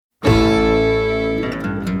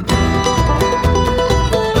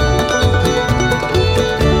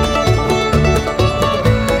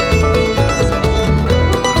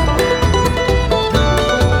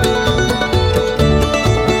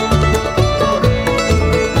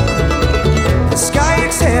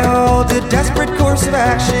of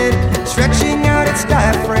action, stretching out its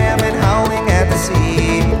diaphragm and howling at the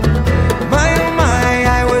sea. My oh my,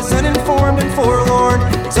 I was uninformed and forlorn,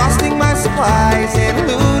 exhausting my supplies and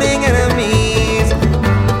eluding enemies.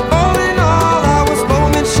 All in all, I was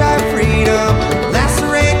moments shy of freedom,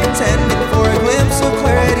 lacerate contending for a glimpse of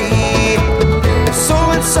clarity. So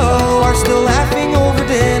and so are still laughing over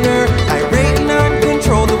dinner, irate and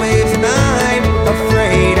uncontrolled the waves, and I'm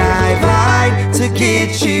afraid I've lied to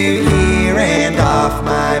get you here and off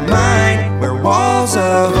my mind, where walls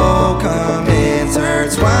of oakum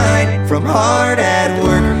intertwine, from hard at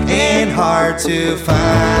work and hard to find,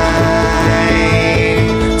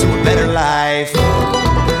 to a better life.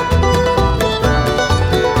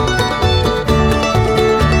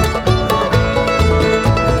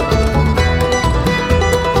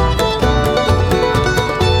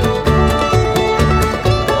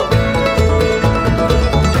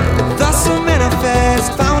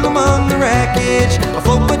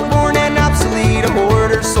 Afloat but worn and obsolete, a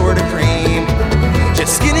hoarder's sort of cream.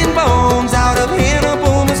 Just skin and bones out of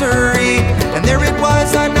Hannibal, Missouri, and there it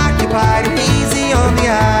was, unoccupied and easy on the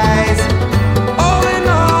eyes. All in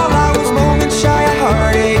all, I was moments shy of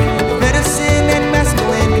heartache. Medicine and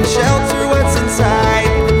mescaline can shelter what's inside.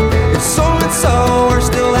 If so and so are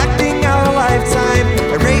still acting out a lifetime,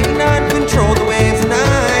 irate and uncontrolled the waves, and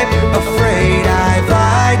I'm afraid I've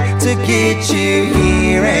lied to get you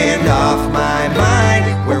here and off my mind,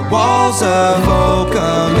 where walls of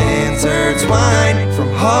oakum intertwine, from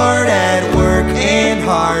hard at work and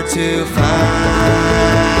hard to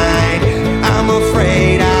find. I'm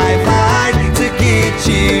afraid I've lied to get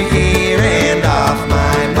you here and off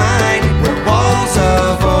my mind, where walls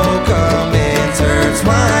of oakum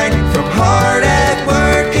intertwine, from hard at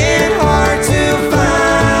work and hard to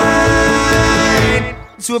find,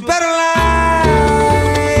 to a better life.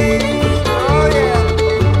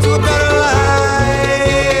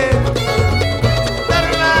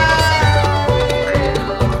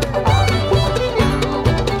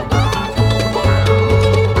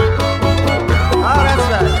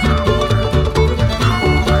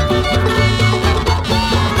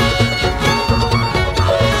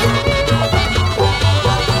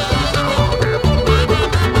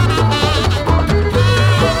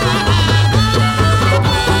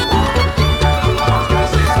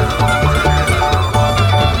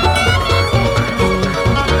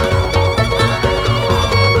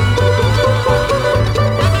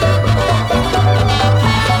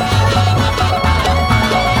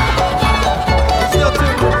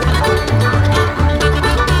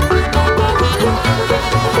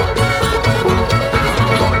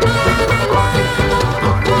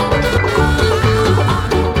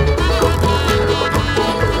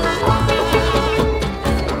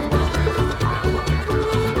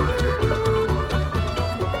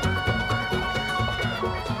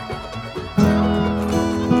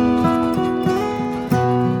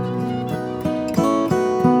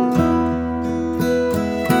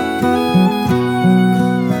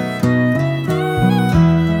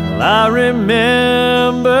 I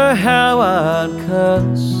remember how I'd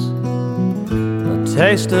cuss, the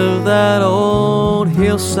taste of that old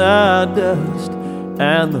hillside dust,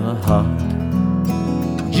 and the hot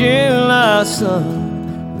July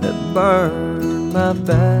sun that burned my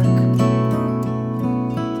back.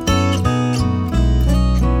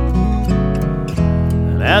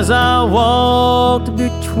 And as I walked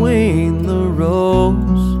between the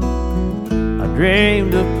rows, I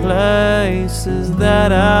dreamed of places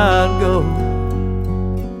that I'd go,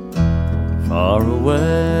 far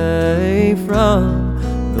away from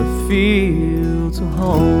the fields of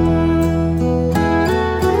home.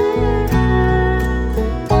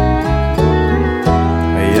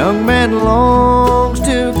 A young man longs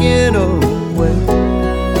to get away,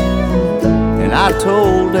 and I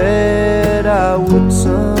told Dad I would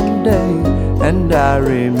someday. And I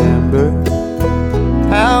remember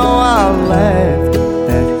how I laughed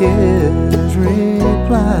at his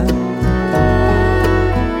reply.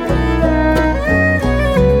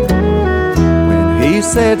 When he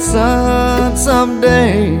said, son,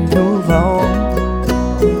 someday you'll long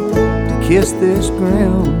to kiss this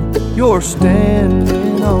ground you're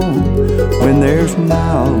standing on, when there's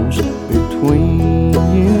miles between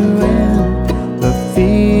you and the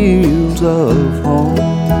fields of home.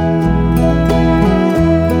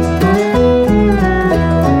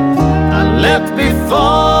 Left before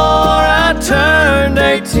I turned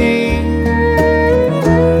 18.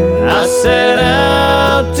 I set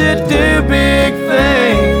out to do big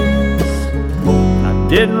things. I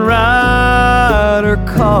didn't ride or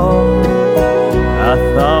call, I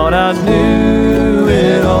thought I knew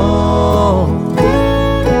it all.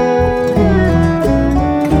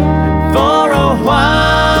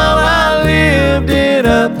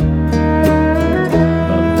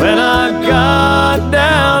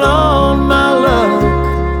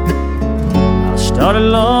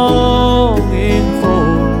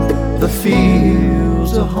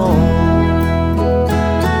 home.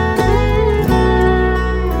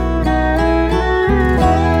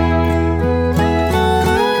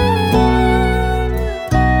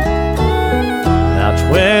 Now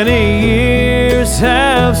 20 years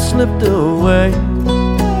have slipped away,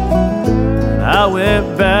 and I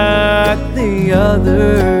went back the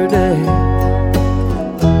other day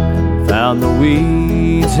and found the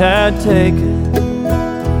weeds had taken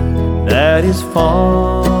that is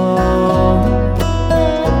farm.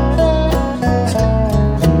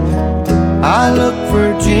 I look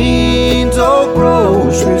for Jean's old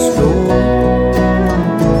grocery store.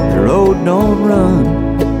 The road don't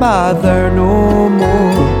run by there no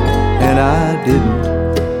more, and I didn't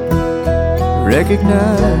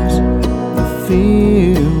recognize the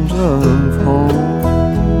fields of home.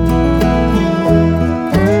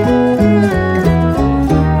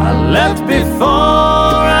 I left before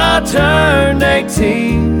I turned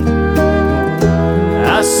 18.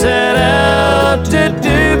 I set out to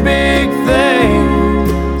do big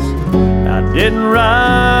things. I didn't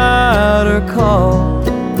ride or call.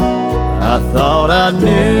 I thought I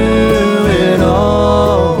knew it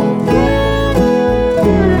all.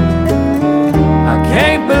 I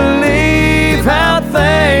can't believe how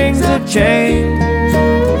things have changed.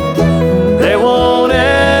 They won't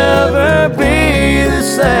ever be the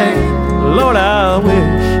same. Lord, I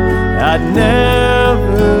wish I'd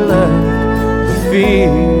never left the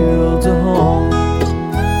fields of home.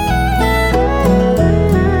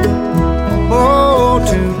 Oh,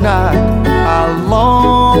 tonight I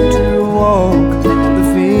long to walk the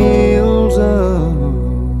fields of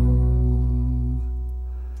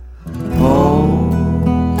home.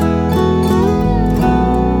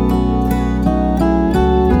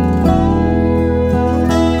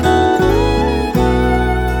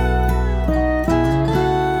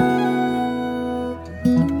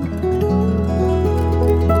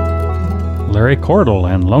 Larry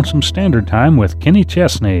Cordell and Lonesome Standard Time with Kenny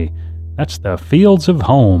Chesney. That's the Fields of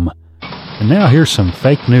Home. And now here's some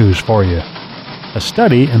fake news for you. A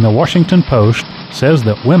study in the Washington Post says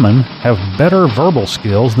that women have better verbal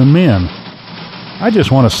skills than men. I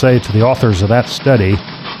just want to say to the authors of that study,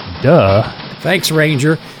 duh. Thanks,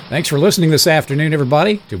 Ranger. Thanks for listening this afternoon,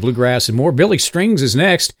 everybody, to Bluegrass and More. Billy Strings is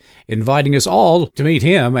next, inviting us all to meet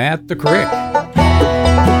him at the creek.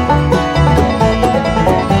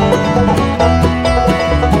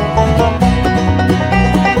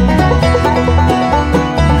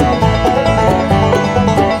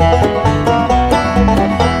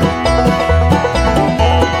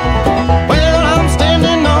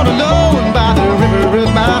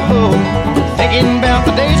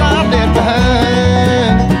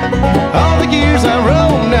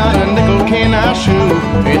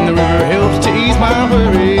 And the river helps to ease my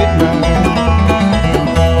worried mind.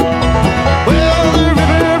 Well, the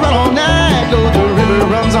river run all night, though the river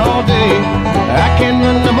runs all day. I can't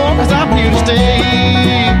run no more 'cause I'm here to stay.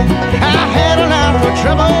 I had a life of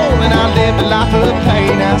trouble and I lived a life of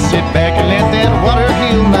pain. I sit back and let that water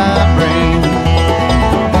heal my brain.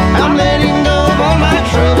 I'm letting go of all my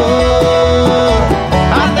trouble.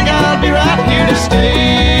 I think I'll be right here to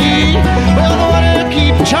stay. Well, the water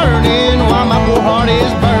keeps churning while my poor heart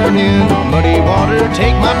is burning. Muddy water,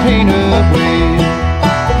 take my pain away.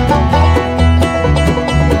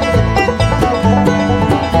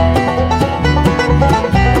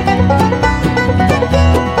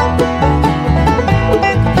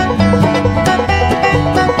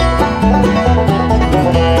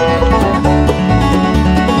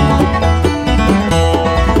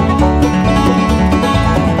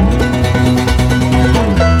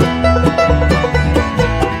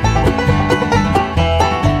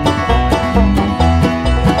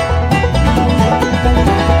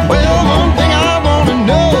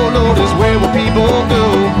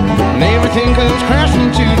 Everything comes crashing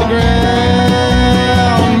to the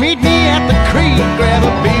ground. Meet me at the creek, grab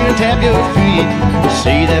a beer and tap your feet.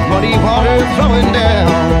 See that muddy water flowing down.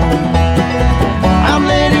 I'm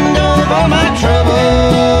letting go of all my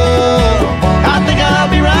trouble. I think I'll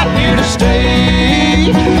be right here to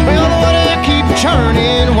stay. Well, the water keeps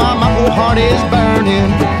churning while my poor heart is burning.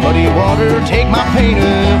 Muddy water, take my pain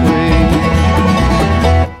away.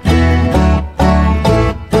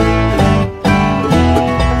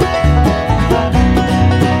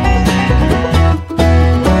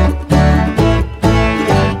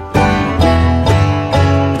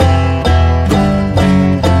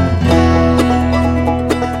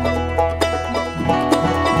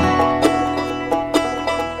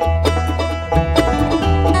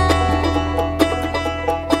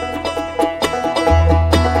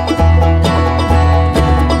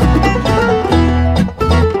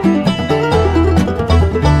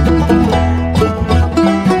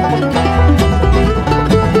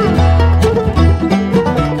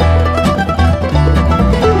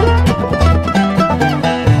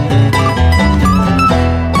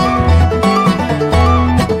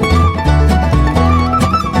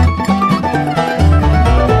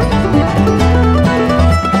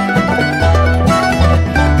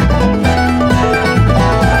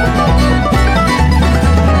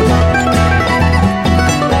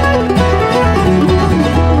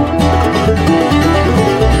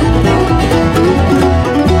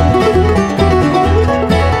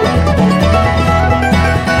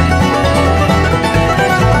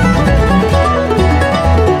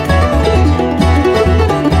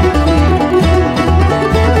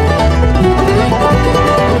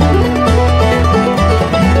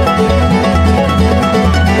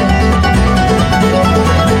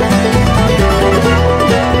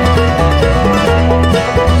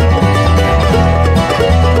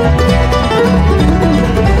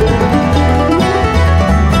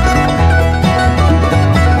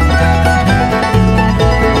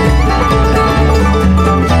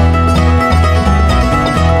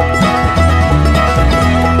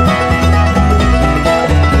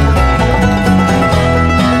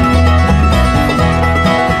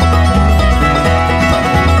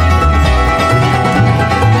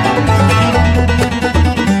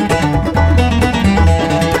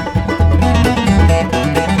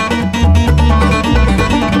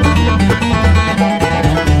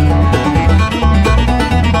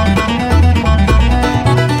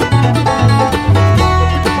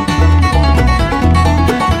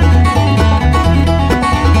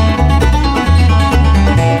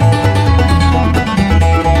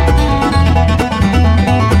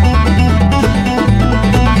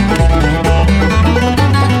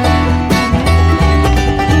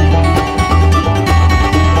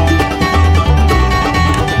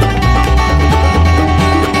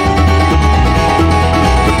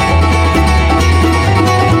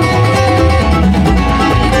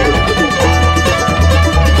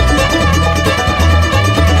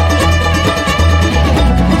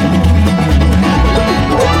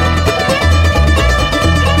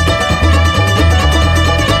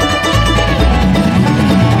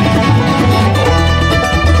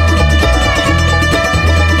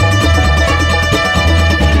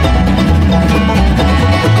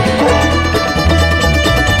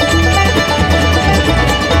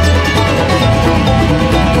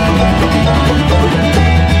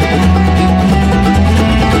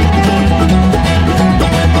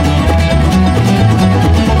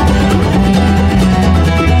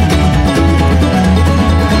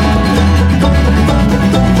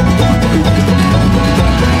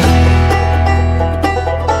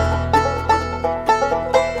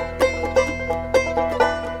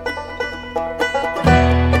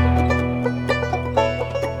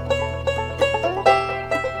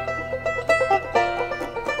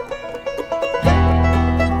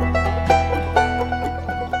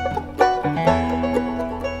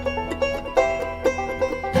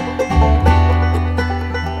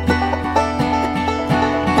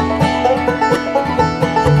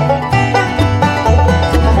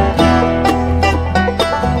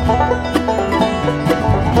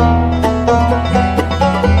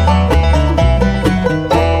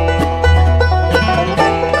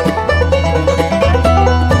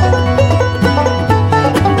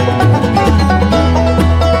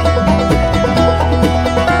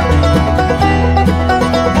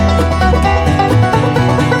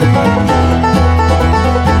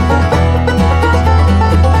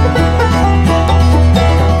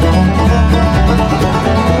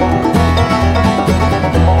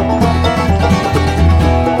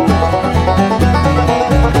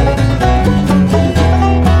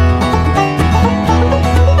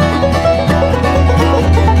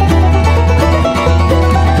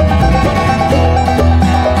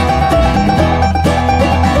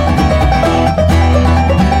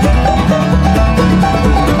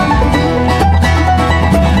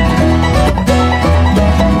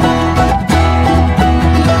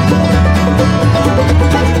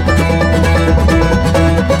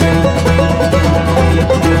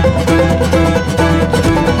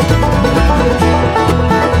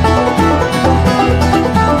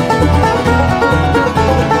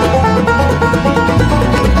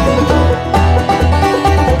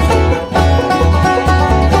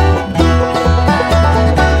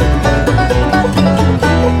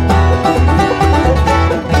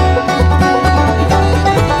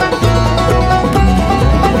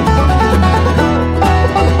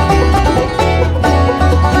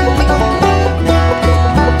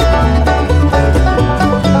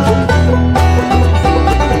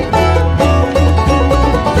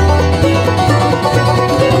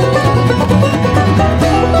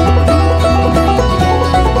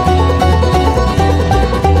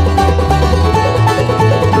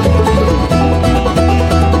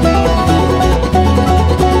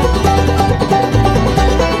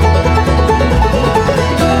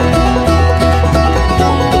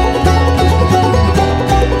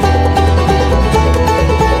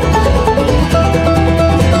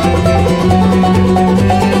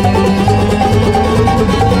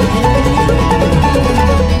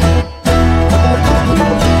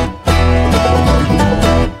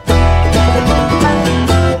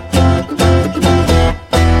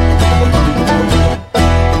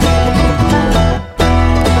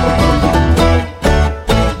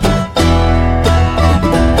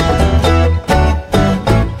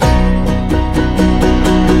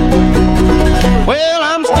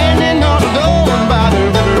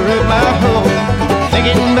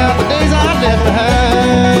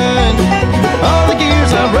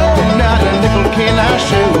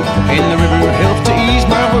 and the river helps to ease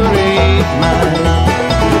my worried mind.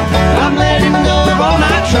 I'm letting go of all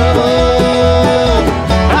my trouble.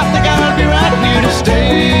 I think I'll be right here to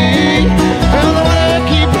stay. Well, the water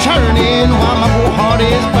keep turning while my poor heart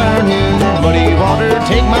is burning. Muddy water,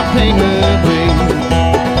 take my pain away.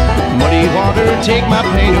 Muddy water, take my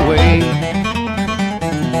pain away.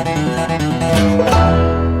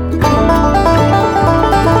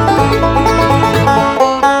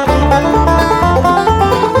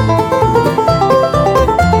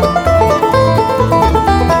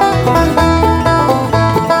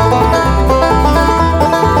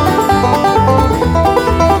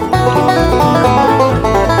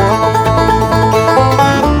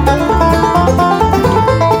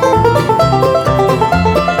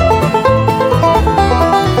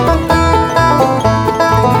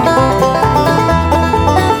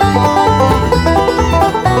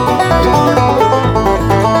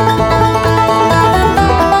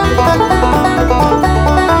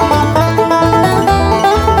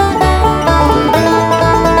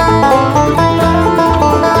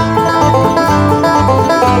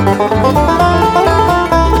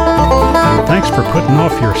 Thanks for putting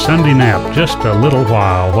off your Sunday nap just a little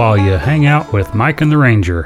while you hang out with Mike and the Ranger.